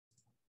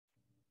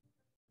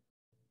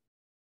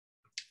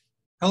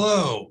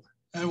Hello,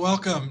 and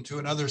welcome to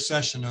another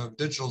session of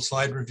Digital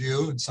Slide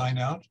Review and Sign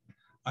Out.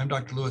 I'm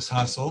Dr. Lewis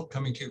Hassel,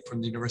 coming to you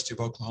from the University of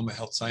Oklahoma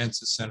Health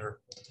Sciences Center.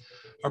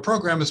 Our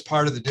program is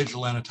part of the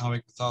Digital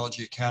Anatomic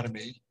Pathology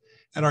Academy,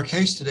 and our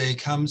case today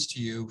comes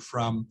to you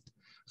from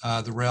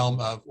the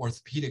realm of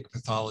orthopedic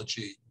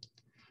pathology.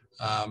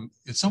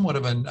 It's somewhat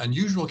of an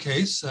unusual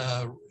case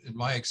in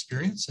my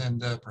experience,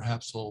 and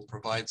perhaps will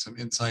provide some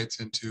insights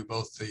into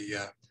both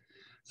the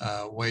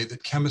way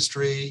that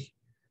chemistry,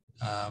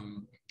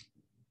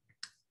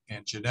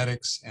 and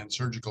genetics and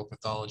surgical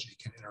pathology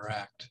can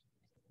interact.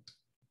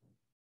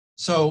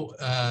 So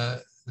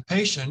the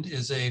patient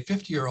is a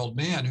 50-year-old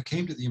man who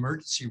came to the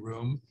emergency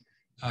room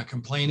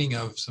complaining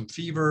of some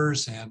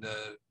fevers and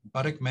a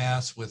buttock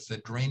mass with a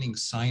draining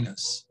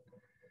sinus.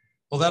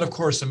 Well, that of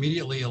course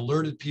immediately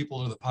alerted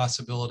people to the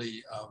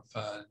possibility of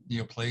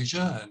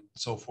neoplasia and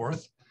so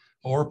forth,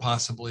 or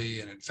possibly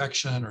an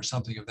infection or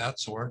something of that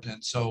sort.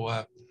 And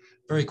so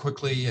very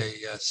quickly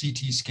a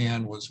CT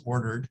scan was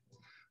ordered,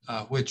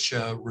 which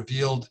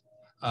revealed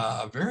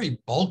a very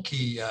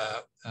bulky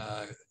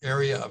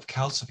area of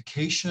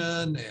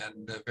calcification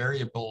and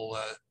variable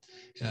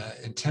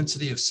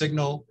intensity of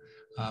signal,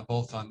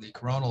 both on the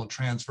coronal and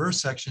transverse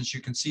sections.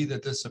 You can see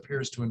that this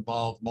appears to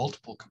involve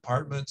multiple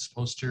compartments,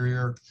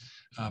 posterior,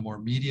 more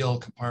medial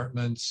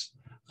compartments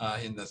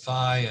in the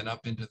thigh and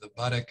up into the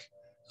buttock,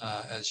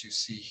 as you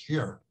see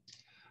here.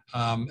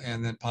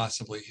 And then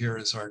possibly here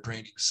is our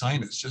draining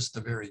sinus, just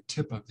the very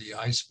tip of the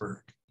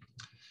iceberg.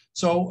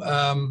 So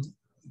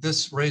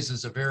this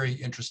raises a very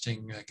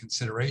interesting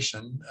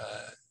consideration.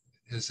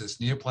 Is this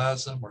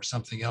neoplasm or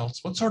something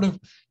else? What sort of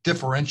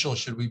differential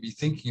should we be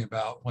thinking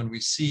about when we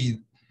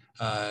see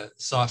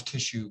soft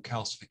tissue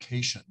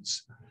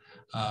calcifications?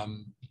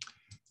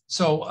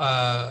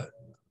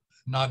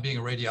 Not being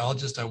a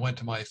radiologist, I went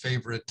to my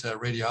favorite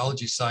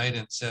radiology site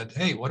and said,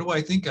 hey, what do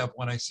I think of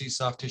when I see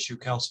soft tissue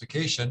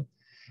calcification?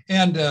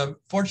 And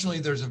fortunately,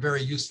 there's a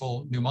very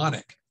useful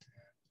mnemonic,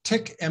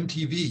 tick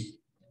MTV.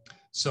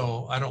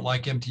 So I don't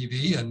like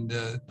MTV and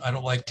I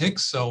don't like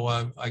ticks, so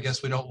I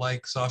guess we don't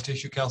like soft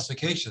tissue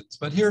calcifications.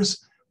 But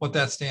here's what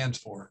that stands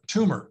for,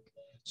 tumor.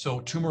 So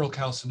tumoral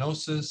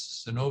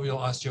calcinosis, synovial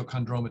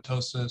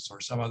osteochondromatosis,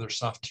 or some other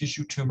soft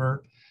tissue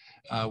tumor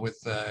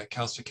with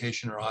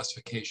calcification or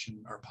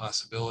ossification are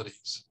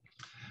possibilities.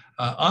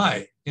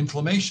 I,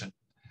 inflammation.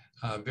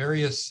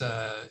 Various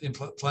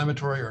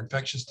inflammatory or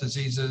infectious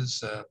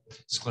diseases,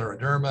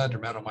 scleroderma,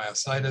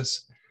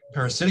 dermatomyositis,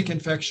 parasitic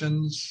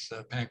infections,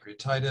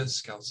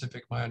 pancreatitis,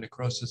 calcific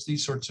myonecrosis,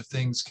 these sorts of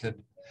things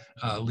could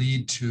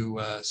lead to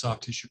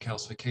soft tissue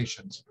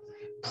calcifications.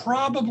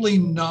 Probably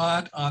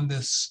not on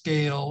the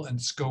scale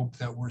and scope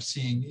that we're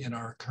seeing in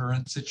our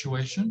current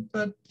situation,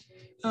 but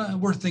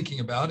we're thinking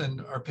about,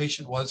 and our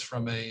patient was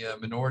from a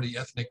minority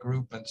ethnic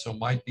group and so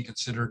might be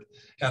considered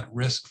at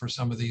risk for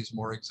some of these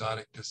more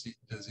exotic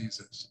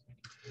diseases.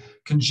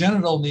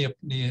 Congenital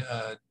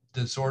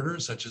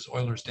disorders such as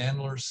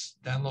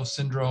Ehlers-Danlos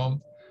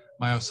syndrome,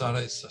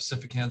 myositis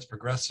ossificans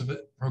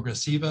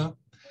progressiva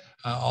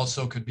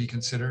also could be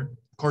considered.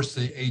 Of course,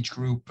 the age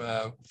group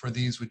for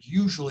these would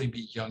usually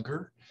be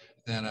younger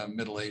than a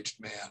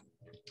middle-aged man.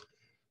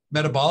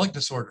 Metabolic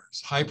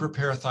disorders,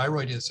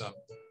 hyperparathyroidism,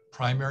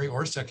 primary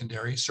or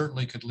secondary,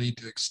 certainly could lead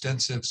to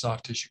extensive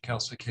soft tissue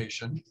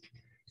calcification,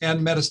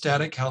 and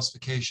metastatic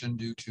calcification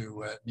due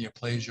to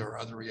neoplasia or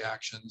other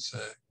reactions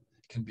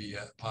can be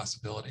a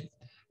possibility.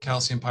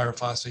 Calcium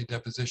pyrophosphate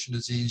deposition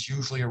disease,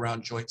 usually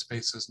around joint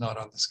spaces, not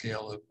on the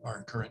scale of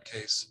our current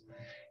case,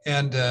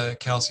 and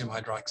calcium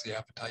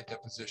hydroxyapatite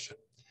deposition.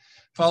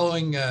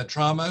 Following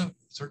trauma,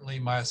 certainly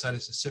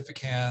myositis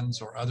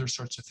ossificans or other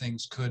sorts of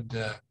things could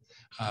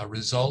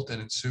result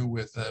and ensue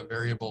with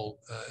variable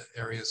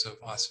areas of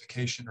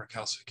ossification or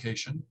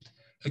calcification.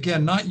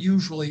 Again, not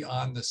usually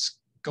on the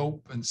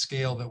scope and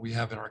scale that we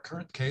have in our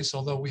current case,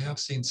 although we have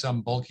seen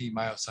some bulky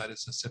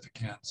myositis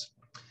ossificans.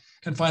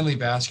 And finally,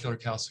 vascular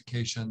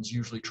calcifications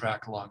usually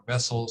track along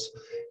vessels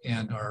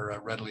and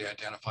are readily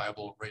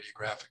identifiable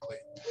radiographically.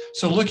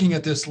 So looking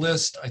at this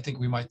list, I think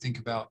we might think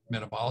about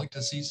metabolic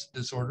disease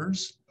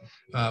disorders.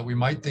 We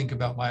might think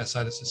about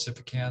myositis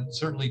ossificans,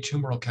 certainly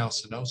tumoral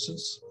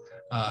calcinosis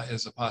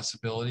is a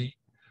possibility.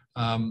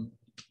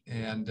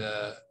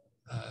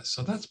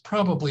 So that's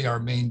probably our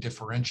main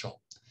differential.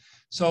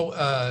 So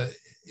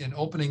in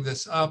opening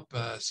this up,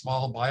 a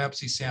small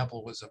biopsy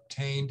sample was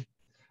obtained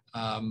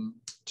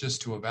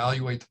just to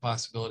evaluate the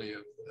possibility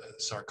of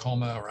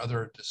sarcoma or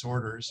other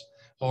disorders,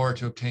 or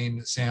to obtain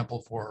a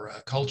sample for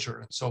culture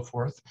and so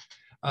forth.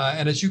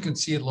 And as you can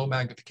see at low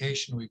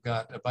magnification, we've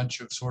got a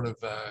bunch of sort of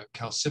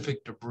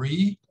calcific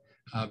debris,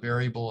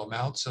 variable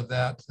amounts of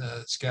that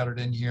scattered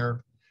in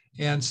here,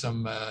 and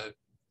some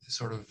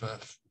sort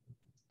of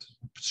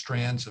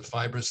strands of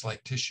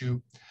fibrous-like tissue.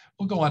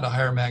 We'll go on to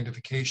higher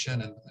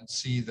magnification and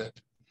see that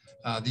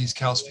these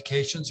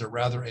calcifications are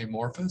rather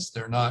amorphous.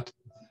 They're not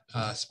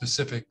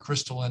specific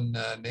crystalline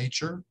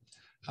nature,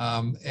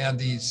 and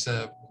these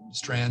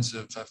strands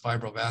of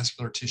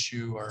fibrovascular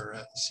tissue are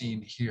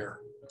seen here.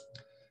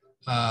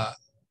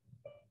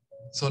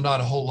 So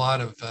not a whole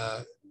lot of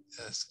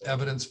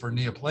evidence for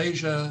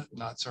neoplasia,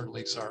 not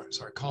certainly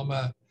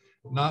sarcoma,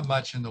 not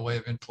much in the way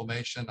of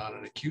inflammation on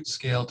an acute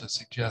scale to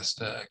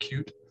suggest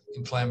acute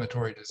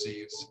inflammatory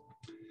disease.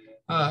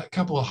 A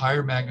couple of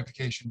higher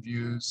magnification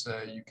views.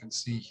 You can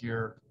see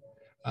here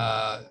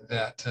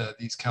that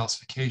these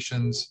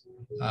calcifications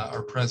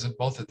are present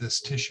both at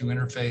this tissue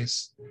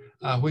interface,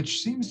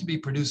 which seems to be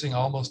producing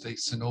almost a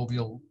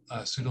synovial,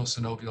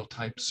 pseudosynovial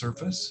type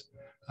surface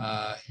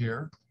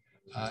here.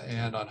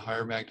 And on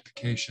higher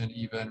magnification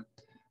even,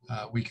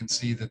 we can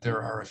see that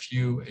there are a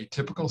few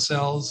atypical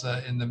cells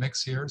in the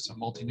mix here, some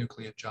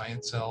multinucleate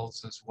giant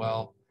cells as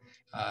well,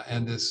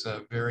 and this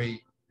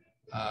very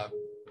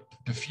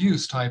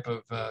diffuse type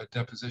of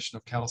deposition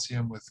of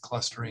calcium with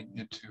clustering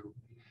into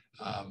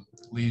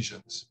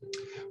lesions.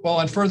 Well,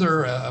 on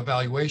further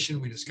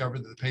evaluation, we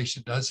discovered that the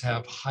patient does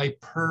have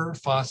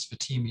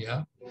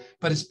hyperphosphatemia,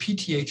 but his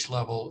PTH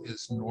level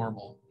is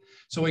normal.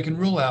 So we can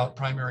rule out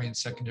primary and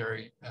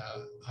secondary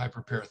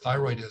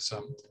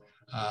hyperparathyroidism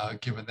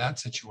given that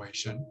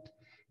situation.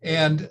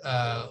 And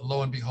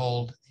lo and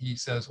behold, he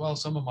says, well,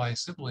 some of my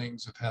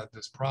siblings have had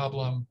this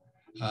problem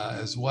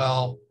as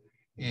well.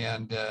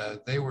 And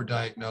they were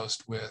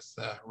diagnosed with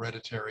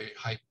hereditary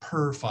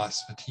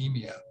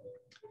hyperphosphatemia.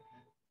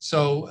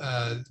 So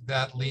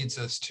that leads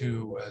us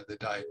to the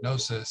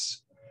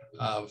diagnosis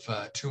of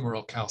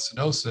tumoral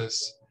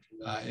calcinosis,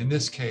 in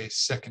this case,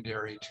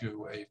 secondary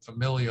to a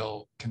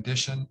familial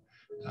condition,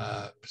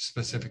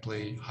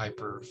 specifically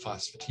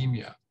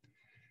hyperphosphatemia.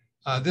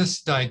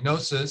 This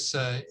diagnosis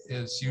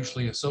is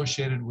usually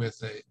associated with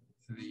the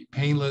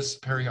painless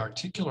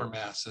periarticular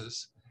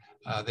masses.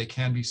 They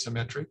can be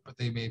symmetric, but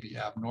they may be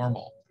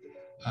abnormal.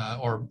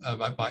 Or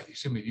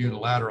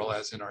unilateral,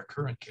 as in our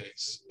current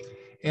case.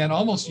 And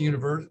almost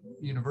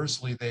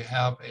universally, they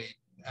have an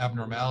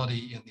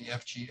abnormality in the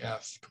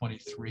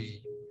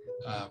FGF23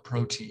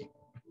 protein.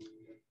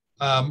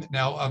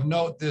 Now, of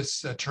note,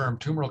 this term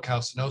tumoral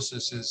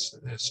calcinosis is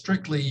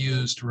strictly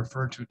used to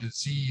refer to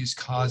disease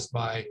caused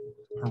by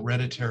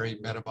hereditary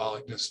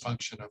metabolic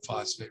dysfunction of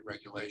phosphate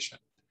regulation.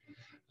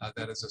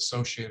 That is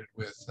associated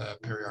with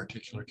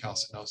periarticular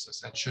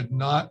calcinosis and should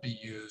not be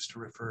used to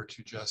refer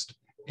to just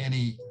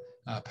any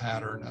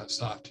pattern of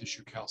soft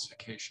tissue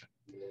calcification.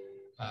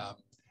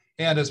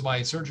 And as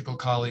my surgical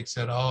colleague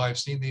said, oh, I've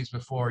seen these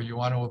before. You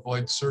want to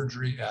avoid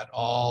surgery at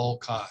all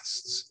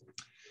costs.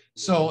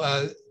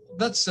 So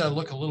let's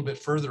look a little bit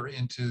further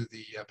into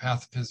the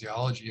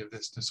pathophysiology of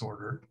this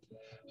disorder.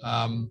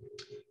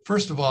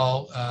 First of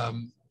all,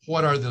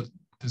 what are the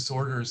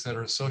disorders that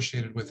are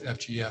associated with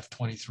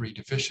FGF23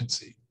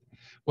 deficiency?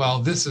 Well,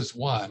 this is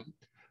one.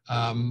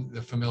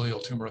 The familial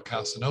tumoral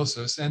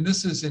calcinosis, and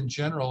this is in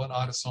general an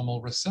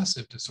autosomal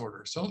recessive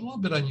disorder. So a little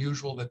bit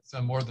unusual that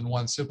more than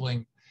one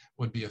sibling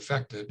would be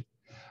affected.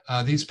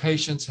 These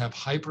patients have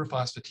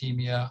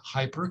hyperphosphatemia,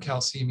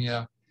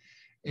 hypercalcemia,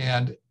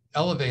 and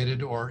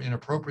elevated or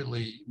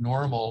inappropriately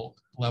normal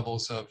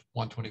levels of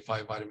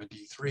 125 vitamin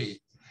D3,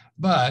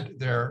 but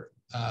their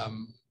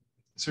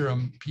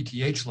serum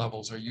PTH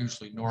levels are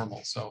usually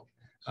normal. So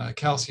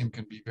calcium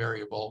can be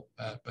variable,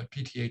 but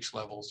PTH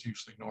levels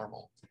usually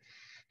normal.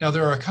 Now,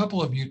 there are a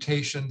couple of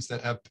mutations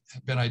that have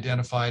been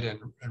identified and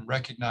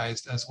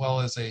recognized, as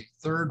well as a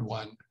third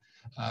one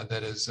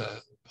that is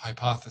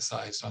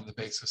hypothesized on the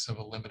basis of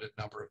a limited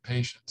number of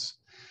patients.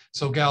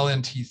 So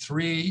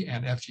GAL-NT3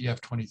 and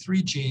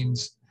FGF23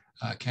 genes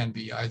can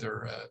be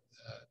either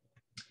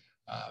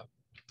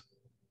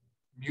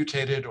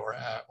mutated or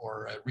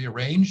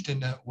rearranged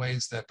in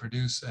ways that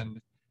produce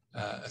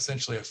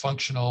essentially a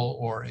functional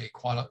or a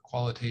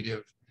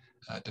qualitative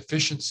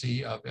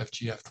deficiency of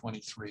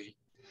FGF23.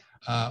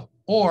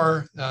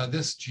 Or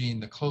this gene,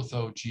 the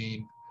Klotho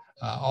gene,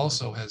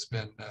 also has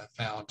been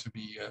found to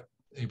be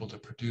able to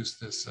produce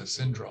this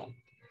syndrome.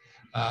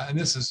 And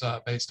this is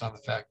based on the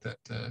fact that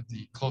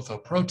the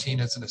Klotho protein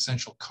is an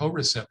essential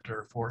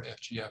co-receptor for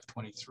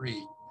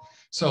FGF23.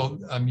 So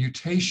a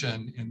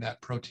mutation in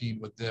that protein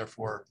would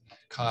therefore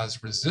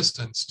cause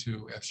resistance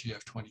to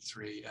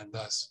FGF23 and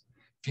thus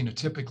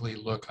phenotypically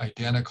look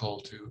identical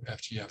to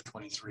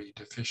FGF23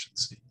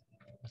 deficiency.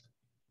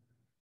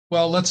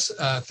 Well, let's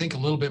think a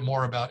little bit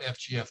more about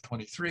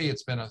FGF23.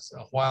 It's been a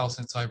while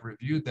since I've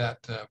reviewed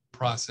that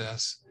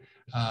process.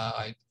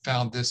 I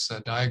found this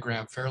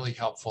diagram fairly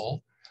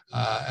helpful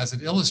as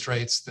it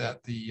illustrates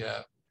that the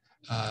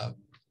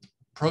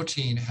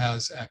protein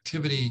has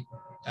activity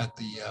at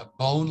the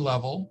bone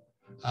level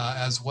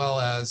as well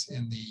as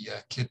in the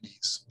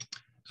kidneys.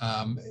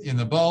 In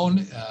the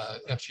bone,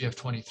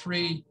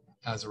 FGF23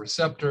 has a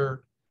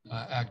receptor,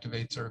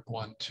 activates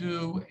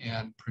ERK1/2,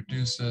 and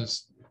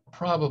produces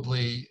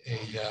probably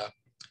a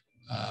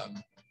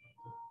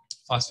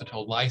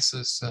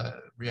phosphatolysis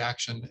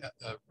reaction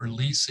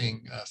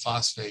releasing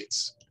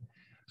phosphates.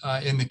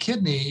 In the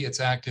kidney, it's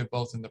active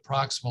both in the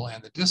proximal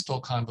and the distal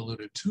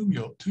convoluted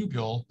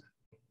tubule,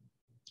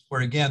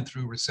 where again,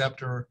 through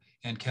receptor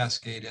and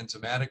cascade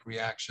enzymatic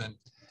reaction,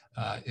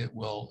 it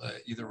will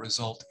either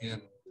result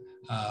in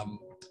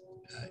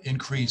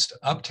increased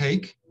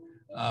uptake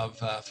of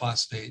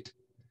phosphate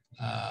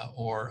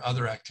or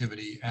other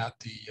activity at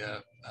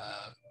the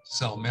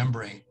cell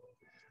membrane,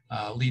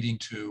 leading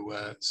to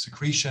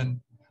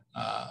secretion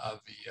of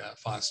the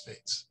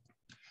phosphates.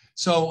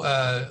 So,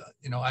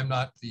 I'm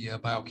not the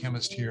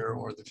biochemist here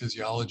or the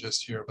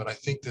physiologist here, but I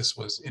think this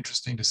was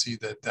interesting to see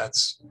that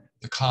that's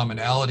the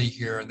commonality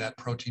here, and that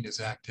protein is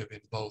active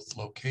in both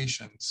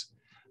locations.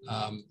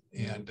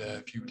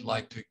 If you'd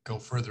like to go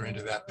further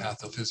into that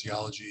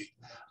pathophysiology,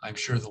 I'm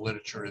sure the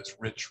literature is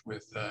rich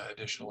with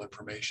additional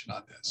information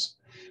on this.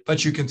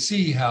 But you can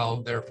see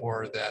how,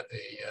 therefore, that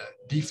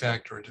a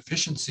defect or a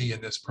deficiency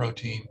in this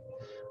protein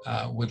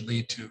would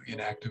lead to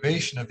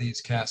inactivation of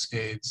these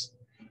cascades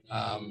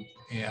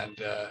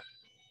and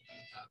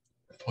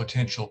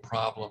potential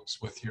problems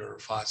with your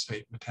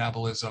phosphate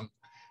metabolism.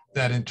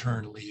 That in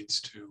turn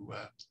leads to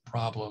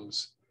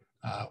problems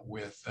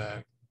with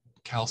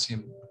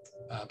calcium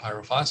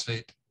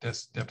pyrophosphate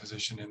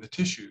deposition in the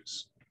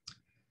tissues.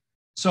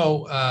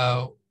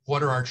 So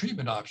what are our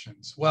treatment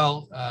options?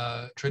 Well,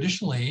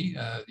 traditionally,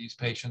 these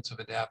patients have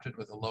adapted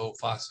with a low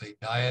phosphate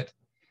diet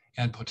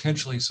and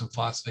potentially some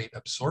phosphate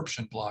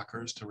absorption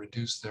blockers to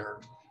reduce their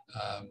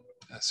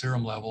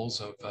serum levels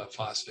of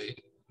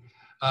phosphate.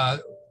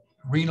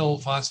 Renal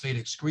phosphate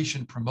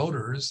excretion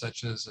promoters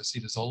such as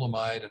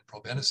acetazolamide and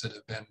probenecid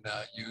have been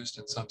used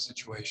in some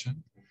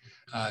situation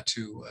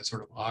to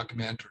sort of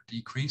augment or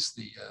decrease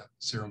the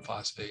serum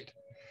phosphate.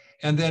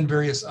 And then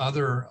various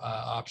other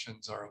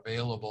options are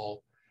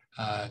available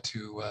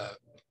to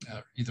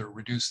either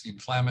reduce the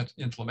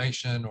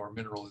inflammation or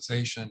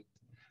mineralization.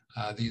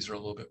 These are a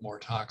little bit more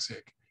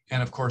toxic.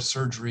 And of course,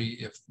 surgery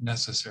if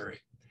necessary.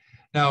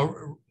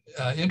 Now,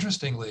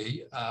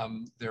 interestingly,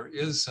 there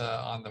is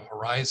on the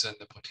horizon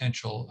the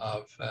potential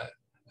of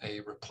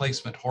a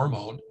replacement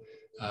hormone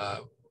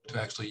to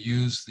actually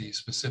use the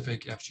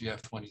specific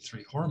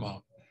FGF23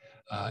 hormone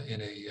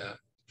in a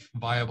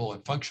viable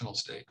and functional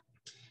state.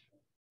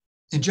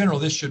 In general,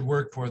 this should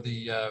work for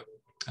the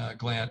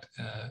gland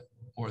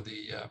or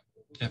the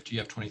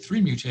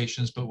FGF23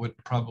 mutations, but would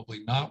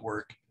probably not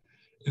work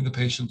in the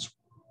patients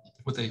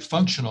with a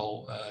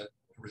functional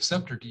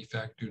receptor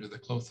defect due to the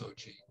Klotho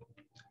gene.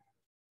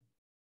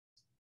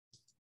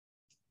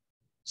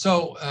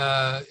 So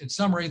in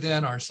summary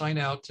then, our sign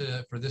out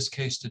for this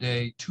case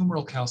today,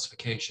 tumoral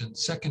calcification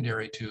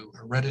secondary to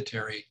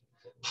hereditary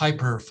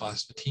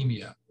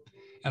hyperphosphatemia.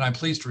 And I'm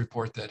pleased to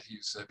report that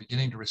he's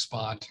beginning to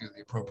respond to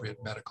the appropriate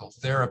medical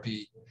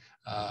therapy,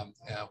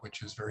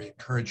 which is very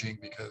encouraging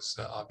because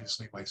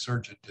obviously my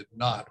surgeon did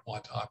not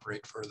want to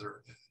operate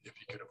further if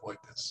he could avoid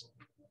this.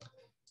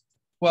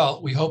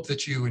 Well, we hope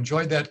that you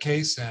enjoyed that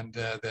case and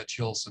that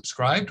you'll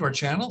subscribe to our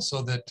channel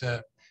so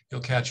that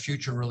you'll catch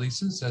future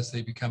releases as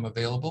they become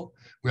available.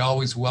 We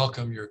always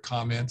welcome your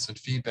comments and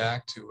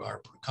feedback to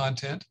our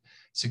content,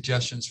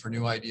 suggestions for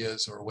new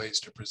ideas or ways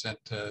to present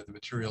the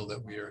material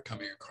that we are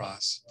coming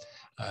across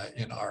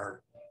in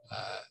our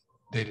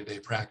day-to-day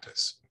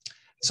practice.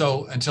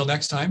 So until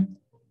next time,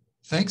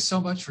 thanks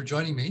so much for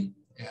joining me,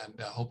 and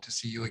hope to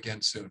see you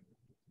again soon.